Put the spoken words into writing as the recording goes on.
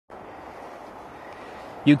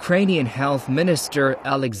Ukrainian Health Minister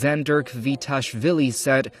Alexander Kvitashvili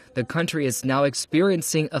said the country is now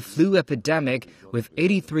experiencing a flu epidemic with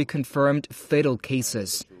 83 confirmed fatal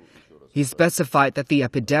cases. He specified that the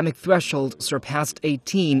epidemic threshold surpassed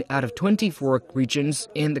 18 out of 24 regions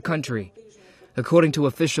in the country. According to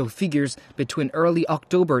official figures, between early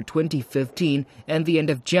October 2015 and the end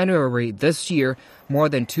of January this year, more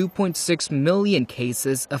than 2.6 million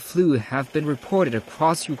cases of flu have been reported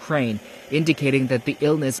across Ukraine, indicating that the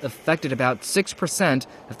illness affected about 6%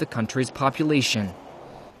 of the country's population.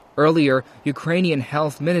 Earlier, Ukrainian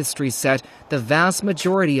Health Ministry said the vast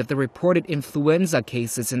majority of the reported influenza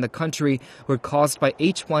cases in the country were caused by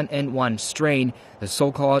H1N1 strain, the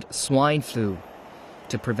so-called swine flu.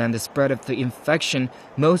 To prevent the spread of the infection,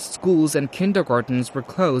 most schools and kindergartens were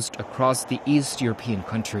closed across the East European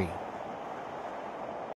country.